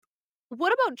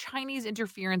What about Chinese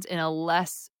interference in a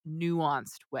less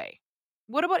nuanced way?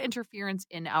 What about interference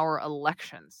in our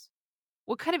elections?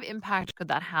 What kind of impact could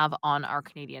that have on our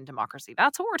Canadian democracy?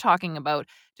 That's what we're talking about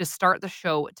to start the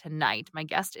show tonight. My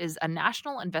guest is a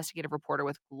national investigative reporter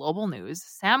with Global News.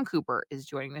 Sam Cooper is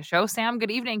joining the show. Sam,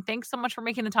 good evening. Thanks so much for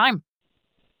making the time.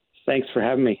 Thanks for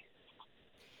having me.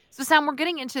 So, Sam, we're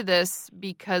getting into this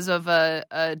because of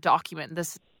a document,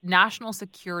 this national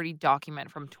security document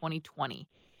from 2020.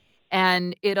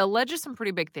 And it alleges some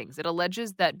pretty big things. It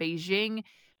alleges that Beijing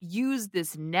used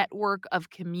this network of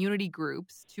community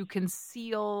groups to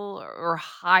conceal or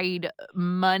hide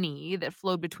money that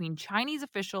flowed between Chinese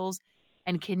officials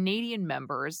and Canadian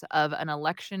members of an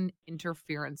election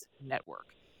interference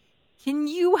network. Can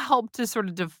you help to sort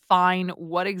of define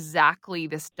what exactly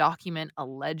this document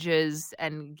alleges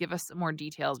and give us some more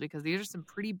details? Because these are some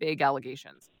pretty big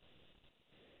allegations.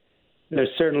 There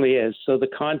certainly is. So the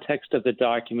context of the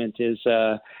document is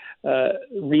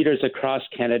readers across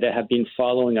Canada have been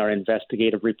following our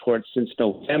investigative report since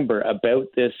November about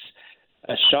this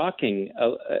shocking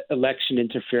election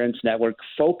interference network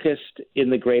focused in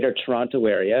the Greater Toronto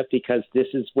Area, because this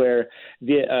is where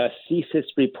the CSIS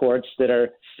reports that are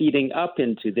feeding up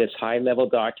into this high-level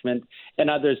document and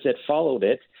others that followed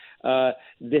it.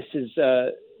 This is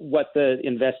what the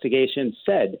investigation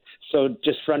said. So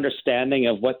just for understanding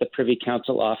of what the Privy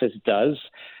Council office does,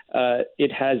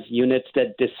 it has units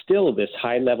that distill this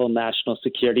high-level national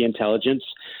security intelligence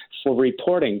for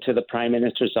reporting to the Prime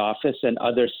Minister's office and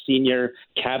other senior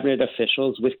cabinet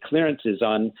officials with clearances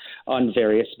on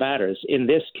various matters. In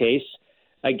this case,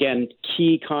 again,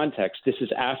 key context. This is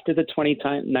after the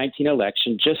 2019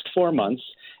 election, just 4 months,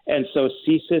 and so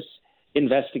CSIS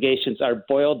investigations are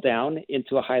boiled down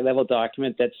into a high-level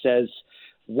document that says,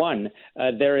 one,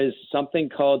 there is something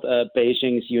called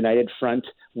Beijing's United Front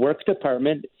Work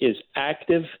Department is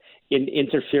active in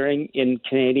interfering in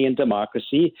Canadian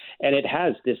democracy, and it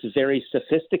has this very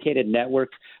sophisticated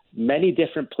network, many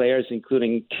different players,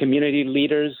 including community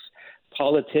leaders,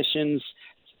 politicians,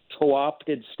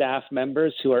 co-opted staff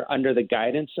members who are under the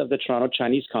guidance of the Toronto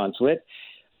Chinese Consulate.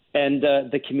 And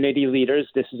the community leaders,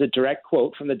 this is a direct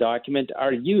quote from the document,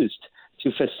 are used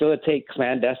to facilitate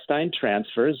clandestine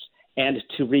transfers and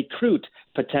to recruit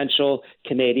potential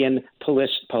Canadian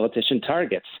politician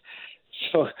targets.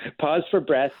 So pause for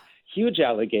breath, huge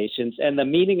allegations. And the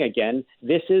meaning, again,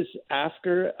 this is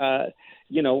after,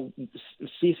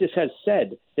 CSIS has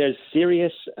said there's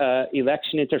serious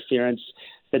election interference.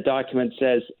 The document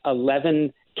says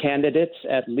 11 candidates,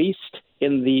 at least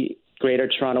in the Greater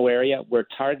Toronto Area, were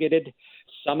targeted.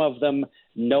 Some of them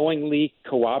knowingly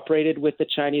cooperated with the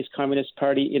Chinese Communist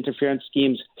Party interference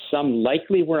schemes. Some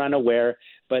likely were unaware,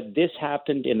 but this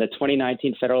happened in the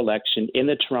 2019 federal election in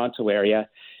the Toronto area.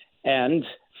 And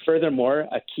furthermore,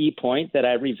 a key point that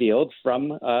I revealed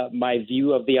from my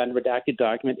view of the unredacted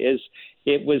document is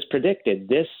it was predicted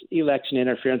this election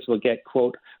interference will get,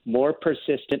 quote, more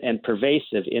persistent and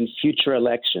pervasive in future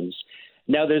elections.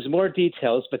 Now, there's more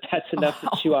details, but that's enough to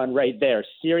chew on right there.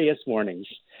 Serious warnings.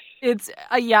 It's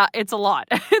a lot.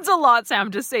 It's a lot,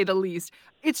 Sam, to say the least.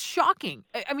 It's shocking.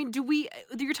 I mean,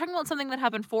 you're talking about something that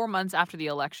happened 4 months after the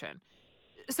election.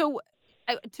 So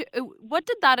what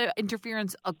did that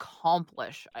interference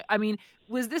accomplish? I mean,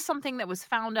 was this something that was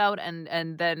found out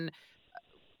and then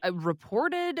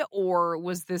reported, or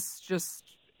was this just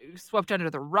swept under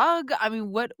the rug? I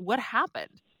mean, what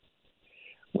happened?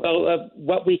 Well,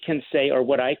 what we can say, or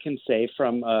what I can say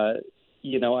from,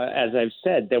 as I've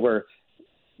said, there were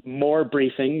more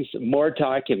briefings, more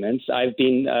documents. I've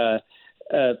been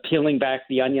peeling back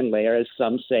the onion layer, as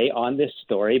some say, on this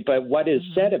story. But what is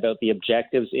said about the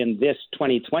objectives in this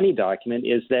 2020 document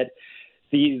is that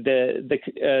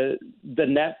the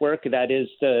network that is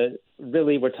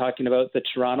really we're talking about the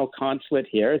Toronto consulate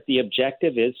here. The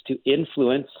objective is to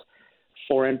influence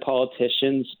foreign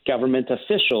politicians, government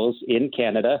officials in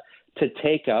Canada to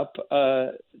take up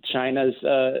China's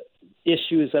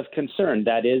issues of concern.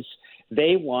 That is,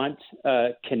 they want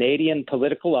Canadian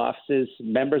political offices,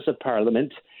 members of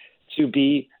parliament, to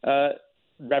be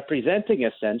representing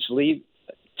essentially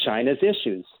China's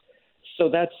issues. So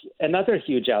that's another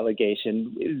huge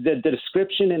allegation. The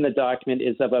description in the document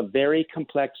is of a very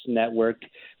complex network.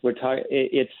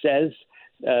 It says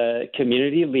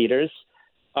community leaders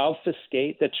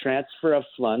obfuscate the transfer of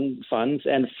funds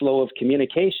and flow of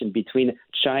communication between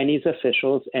Chinese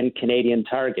officials and Canadian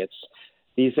targets.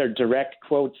 These are direct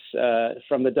quotes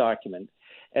from the document.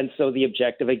 And so the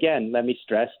objective, again, let me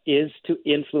stress, is to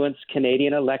influence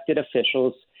Canadian elected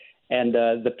officials and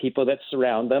the people that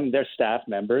surround them, their staff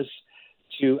members,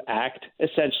 to act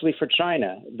essentially for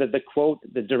China.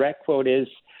 The direct quote is,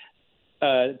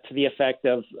 to the effect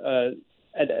of,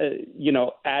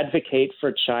 advocate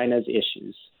for China's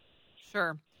issues.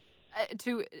 Sure.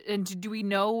 Do we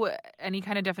know any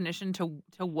kind of definition to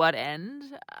what end?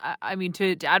 I mean,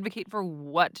 to advocate for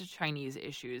what Chinese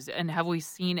issues, and have we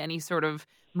seen any sort of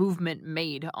movement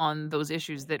made on those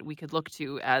issues that we could look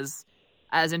to as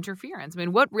interference? I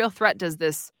mean, what real threat does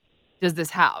this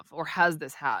have, or has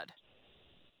this had?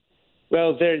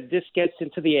 Well, this gets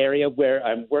into the area where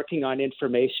I'm working on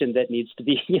information that needs to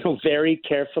be, very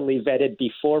carefully vetted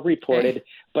before reported. Okay.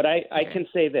 But I can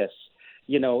say this.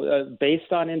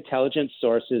 Based on intelligence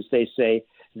sources, they say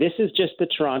this is just the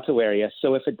Toronto area.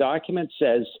 So if a document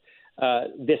says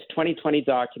this 2020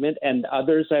 document and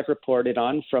others I've reported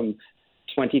on from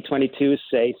 2022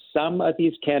 say some of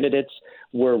these candidates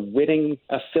were witting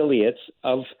affiliates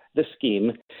of the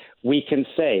scheme, we can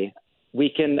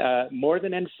more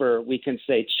than infer, we can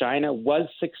say China was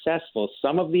successful.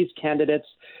 Some of these candidates,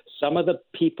 some of the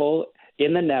people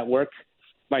in the network,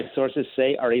 my sources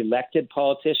say, are elected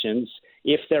politicians.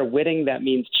 If they're winning, that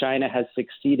means China has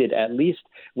succeeded, at least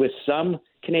with some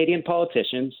Canadian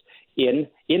politicians, in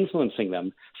influencing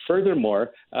them.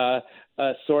 Furthermore,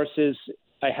 sources,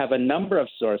 I have a number of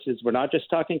sources, we're not just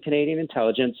talking Canadian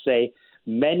intelligence, say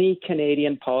many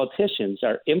Canadian politicians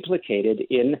are implicated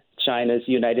in China's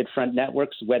United Front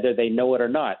networks, whether they know it or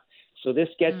not. So this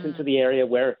gets into the area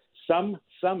where some,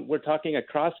 we're talking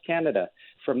across Canada,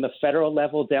 from the federal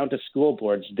level down to school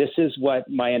boards. This is what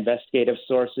my investigative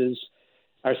sources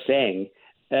are saying.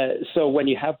 So when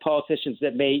you have politicians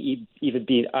that may even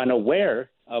be unaware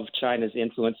of China's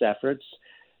influence efforts,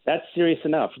 that's serious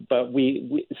enough. But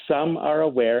some are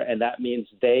aware, and that means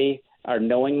they are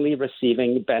knowingly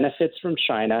receiving benefits from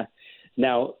China.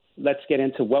 Now, let's get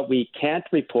into what we can't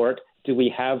report. Do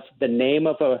we have the name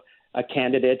of a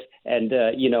candidate and,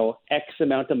 X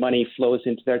amount of money flows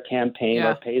into their campaign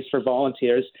or pays for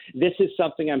volunteers? This is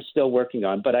something I'm still working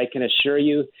on, but I can assure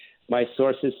you my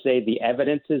sources say the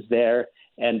evidence is there.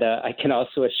 And I can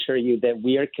also assure you that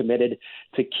we are committed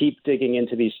to keep digging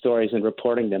into these stories and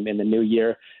reporting them in the new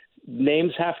year.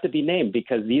 Names have to be named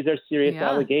because these are serious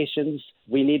allegations.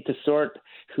 We need to sort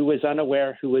who is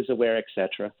unaware, who is aware,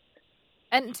 etc.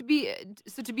 And to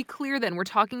be clear, then, we're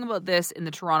talking about this in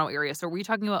the Toronto area. So are we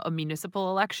talking about a municipal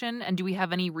election? And do we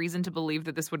have any reason to believe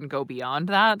that this wouldn't go beyond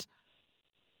that?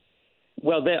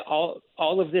 Well,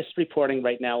 all of this reporting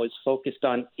right now is focused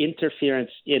on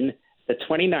interference in the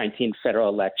 2019 federal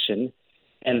election.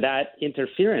 And that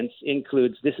interference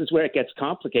includes, this is where it gets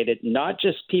complicated, not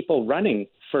just people running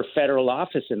for federal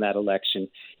office in that election.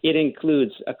 It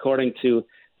includes, according to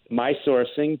my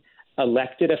sourcing,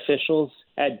 elected officials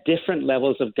at different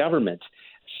levels of government,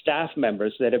 staff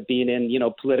members that have been in,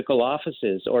 political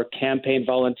offices, or campaign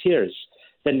volunteers.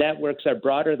 The networks are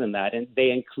broader than that, and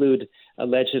they include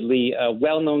allegedly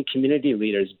well-known community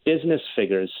leaders, business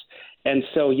figures. And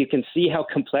so you can see how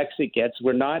complex it gets.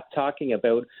 We're not talking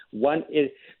about one.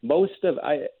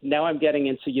 Now I'm getting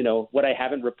into, what I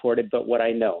haven't reported, but what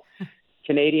I know.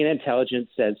 Canadian intelligence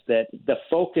says that the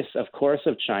focus, of course,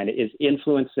 of China is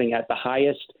influencing at the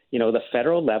highest, the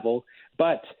federal level,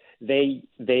 but their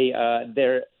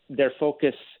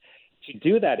focus to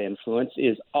do that influence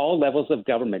is all levels of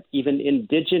government, even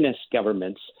indigenous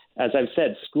governments. As I've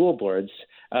said, school boards.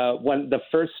 The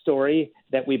first story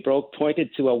that we broke pointed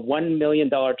to a $1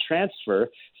 million transfer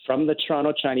from the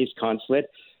Toronto Chinese Consulate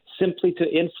simply to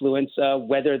influence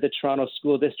whether the Toronto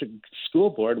School District School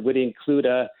Board would include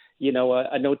a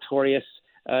notorious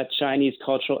Chinese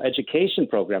cultural education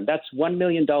program. That's $1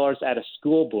 million at a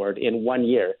school board in 1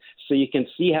 year. So you can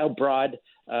see how broad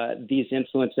these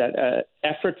influence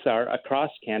efforts are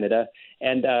across Canada.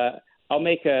 And I'll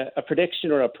make a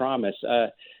prediction or a promise.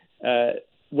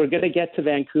 We're going to get to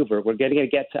Vancouver. We're going to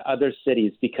get to other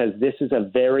cities because this is a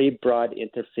very broad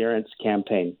interference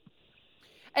campaign.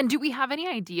 And do we have any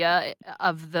idea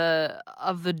of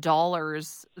the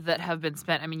dollars that have been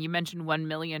spent? I mean, you mentioned $1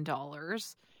 million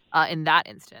in that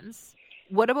instance.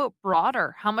 What about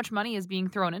broader? How much money is being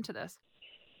thrown into this?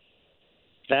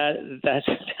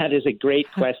 That is a great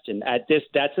question.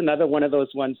 That's another one of those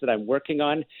ones that I'm working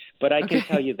on. But I can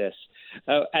tell you this.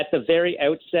 At the very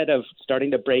outset of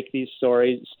starting to break these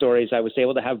stories, I was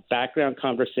able to have background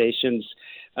conversations.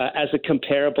 As a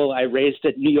comparable, I raised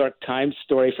a New York Times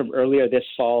story from earlier this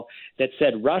fall that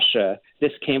said Russia,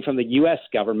 this came from the U.S.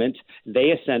 government, they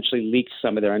essentially leaked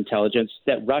some of their intelligence,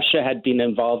 that Russia had been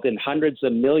involved in hundreds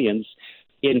of millions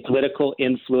in political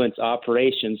influence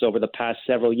operations over the past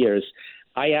several years.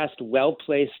 I asked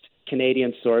well-placed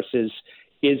Canadian sources,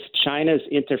 is China's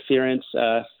interference,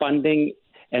 funding,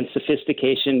 and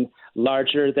sophistication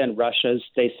larger than Russia's?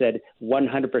 They said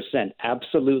 100%.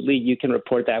 Absolutely, you can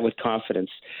report that with confidence.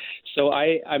 So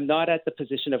I'm not at the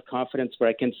position of confidence where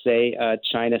I can say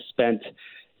China spent,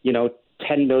 $10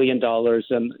 million in,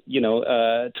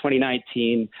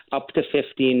 2019, up to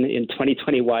 15 in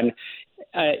 2021.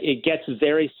 It gets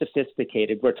very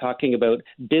sophisticated. We're talking about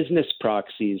business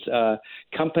proxies,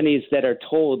 companies that are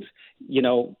told,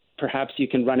 perhaps you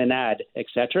can run an ad, et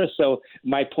cetera. So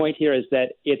my point here is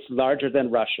that it's larger than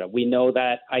Russia. We know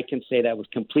that. I can say that with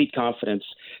complete confidence.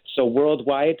 So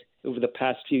worldwide, over the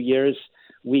past few years,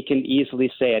 we can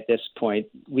easily say at this point,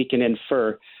 we can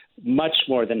infer much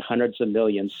more than hundreds of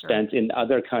millions spent in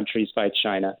other countries by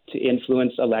China to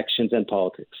influence elections and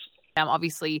politics.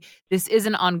 Obviously, this is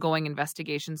an ongoing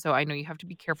investigation, so I know you have to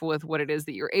be careful with what it is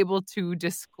that you're able to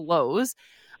disclose.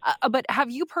 But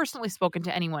have you personally spoken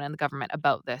to anyone in the government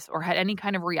about this or had any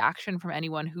kind of reaction from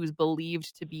anyone who's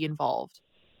believed to be involved?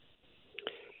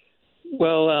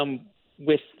 Well,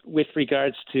 with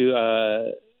regards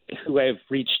to who I've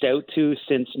reached out to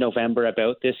since November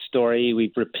about this story,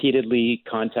 we've repeatedly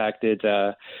contacted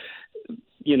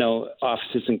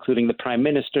offices including the Prime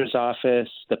Minister's office,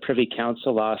 the Privy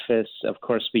Council office. Of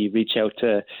course, we reach out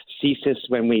to CSIS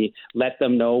when we let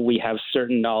them know we have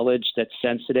certain knowledge that's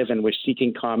sensitive and we're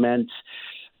seeking comments.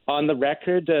 On the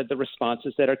record, the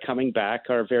responses that are coming back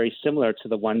are very similar to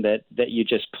the one that you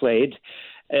just played.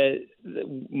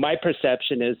 My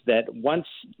perception is that once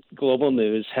Global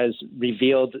News has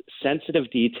revealed sensitive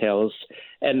details,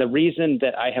 and the reason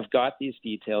that I have got these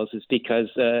details is because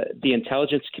the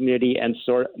intelligence community and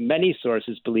many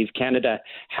sources believe Canada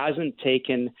hasn't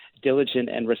taken diligent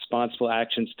and responsible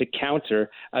actions to counter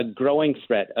a growing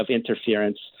threat of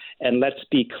interference. And let's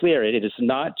be clear, it is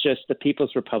not just the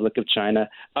People's Republic of China.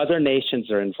 Other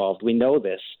nations are involved. We know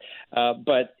this.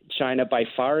 But China by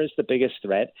far is the biggest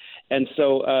threat. And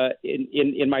so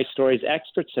in my stories,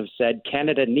 experts have said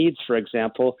Canada needs, for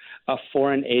example, a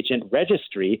foreign agent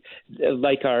registry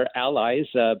like our allies,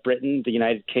 Britain, the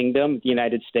United Kingdom, the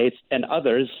United States, and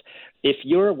others. If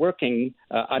you're working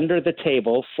under the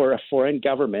table for a foreign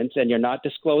government and you're not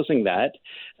disclosing that,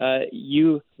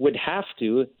 you would have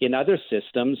to, in other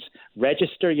systems,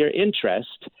 register your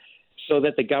interest so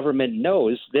that the government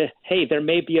knows that, hey, there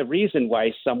may be a reason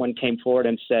why someone came forward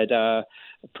and said,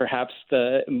 perhaps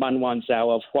the Man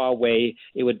Wanzhou of Huawei,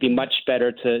 it would be much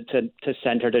better to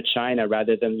send her to China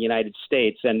rather than the United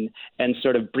States and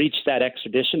sort of breach that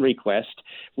extradition request.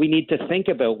 We need to think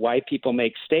about why people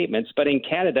make statements. But in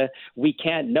Canada, we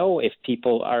can't know if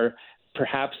people are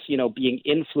perhaps, being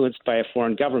influenced by a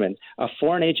foreign government. A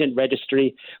foreign agent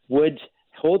registry would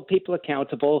hold people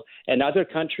accountable. And other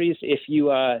countries, if you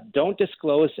don't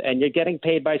disclose and you're getting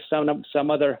paid by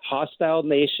some other hostile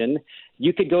nation,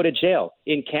 you could go to jail.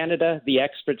 In Canada, the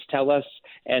experts tell us,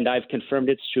 and I've confirmed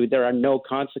it's true, there are no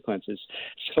consequences.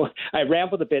 So I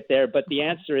rambled a bit there, but the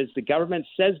answer is the government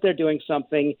says they're doing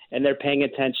something and they're paying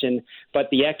attention, but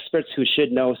the experts who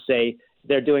should know say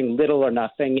they're doing little or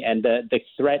nothing, and the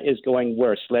threat is going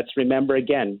worse. Let's remember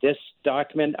again, this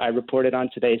document I reported on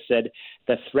today said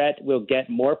the threat will get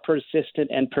more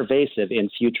persistent and pervasive in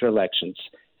future elections.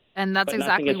 And that's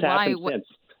exactly why.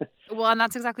 And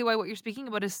that's exactly why what you're speaking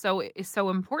about is so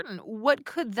important. What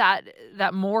could that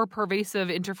more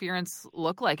pervasive interference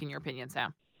look like, in your opinion,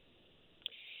 Sam?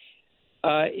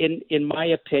 In my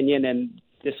opinion, and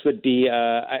this would be,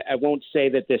 I won't say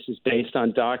that this is based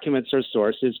on documents or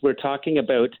sources. We're talking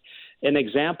about an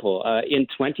example. In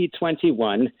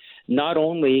 2021, not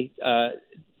only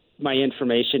my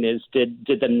information is, did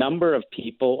the number of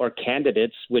people or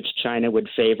candidates which China would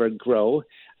favor grow,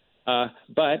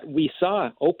 but we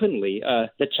saw openly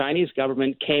the Chinese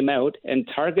government came out and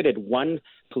targeted one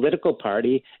political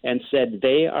party and said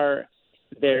their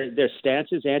stance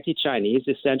is anti-Chinese.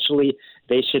 Essentially,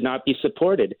 they should not be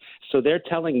supported. So they're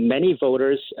telling many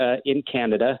voters in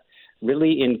Canada,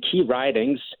 really in key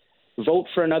ridings, vote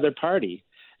for another party.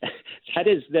 That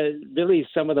is really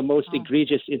some of the most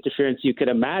egregious interference you could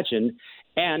imagine.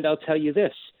 And I'll tell you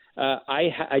this,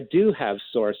 I do have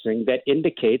sourcing that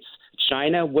indicates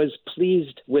China was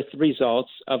pleased with the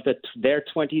results of their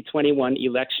 2021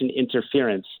 election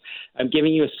interference. I'm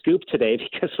giving you a scoop today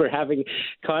because we're having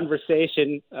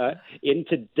conversation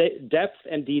into depth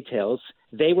and details.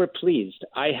 They were pleased.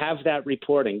 I have that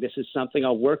reporting. This is something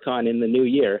I'll work on in the new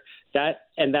year.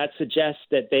 That suggests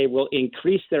that they will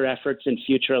increase their efforts in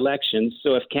future elections.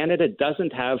 So if Canada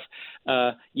doesn't have,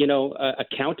 a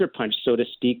counterpunch, so to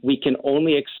speak, we can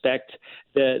only expect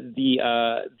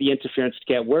the interference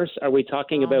to get worse. Are we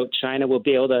talking about China will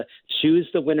be able to choose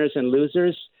the winners and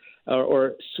losers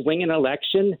or swing an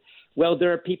election? Well,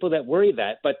 there are people that worry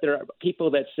that, but there are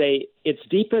people that say it's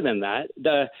deeper than that.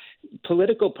 The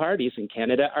political parties in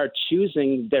Canada are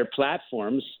choosing their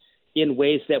platforms in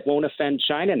ways that won't offend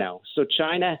China now. So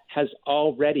China has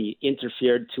already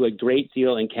interfered to a great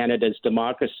deal in Canada's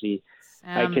democracy.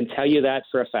 I can tell you that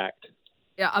for a fact.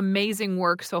 Yeah, amazing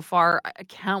work so far. I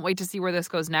can't wait to see where this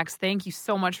goes next. Thank you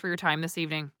so much for your time this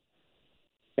evening.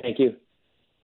 Thank you.